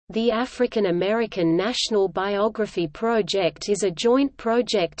The African American National Biography Project is a joint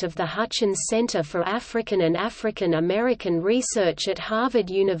project of the Hutchins Center for African and African American Research at Harvard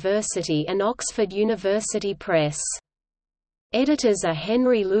University and Oxford University Press. Editors are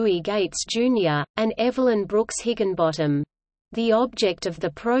Henry Louis Gates, Jr., and Evelyn Brooks Higginbottom. The object of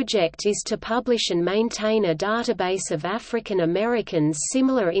the project is to publish and maintain a database of African Americans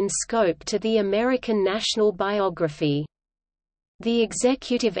similar in scope to the American National Biography. The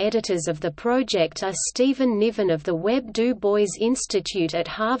executive editors of the project are Stephen Niven of the Webb Du Bois Institute at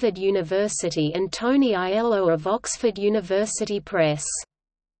Harvard University and Tony Aiello of Oxford University Press.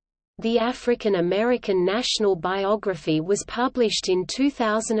 The African American National Biography was published in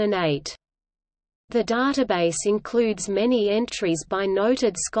 2008. The database includes many entries by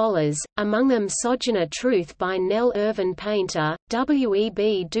noted scholars, among them Sojourner Truth by Nell Irvin Painter,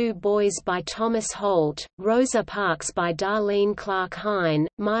 W.E.B. Du Bois by Thomas Holt, Rosa Parks by Darlene Clark Hine,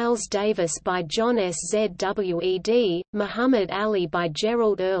 Miles Davis by John S. Zwed, Muhammad Ali by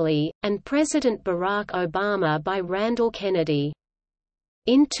Gerald Early, and President Barack Obama by Randall Kennedy.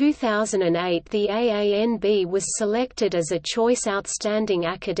 In 2008 the AANB was selected as a Choice Outstanding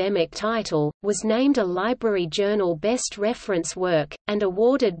Academic Title, was named a Library Journal Best Reference Work, and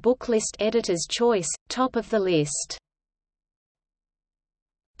awarded Booklist Editor's Choice, top of the list.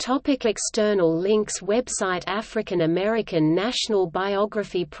 External links Website African American National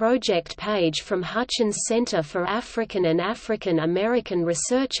Biography Project page from Hutchins Center for African and African American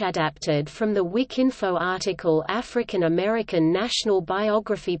Research adapted from the Wikinfo article African American National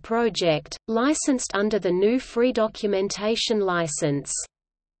Biography Project, licensed under the GNU Free Documentation License.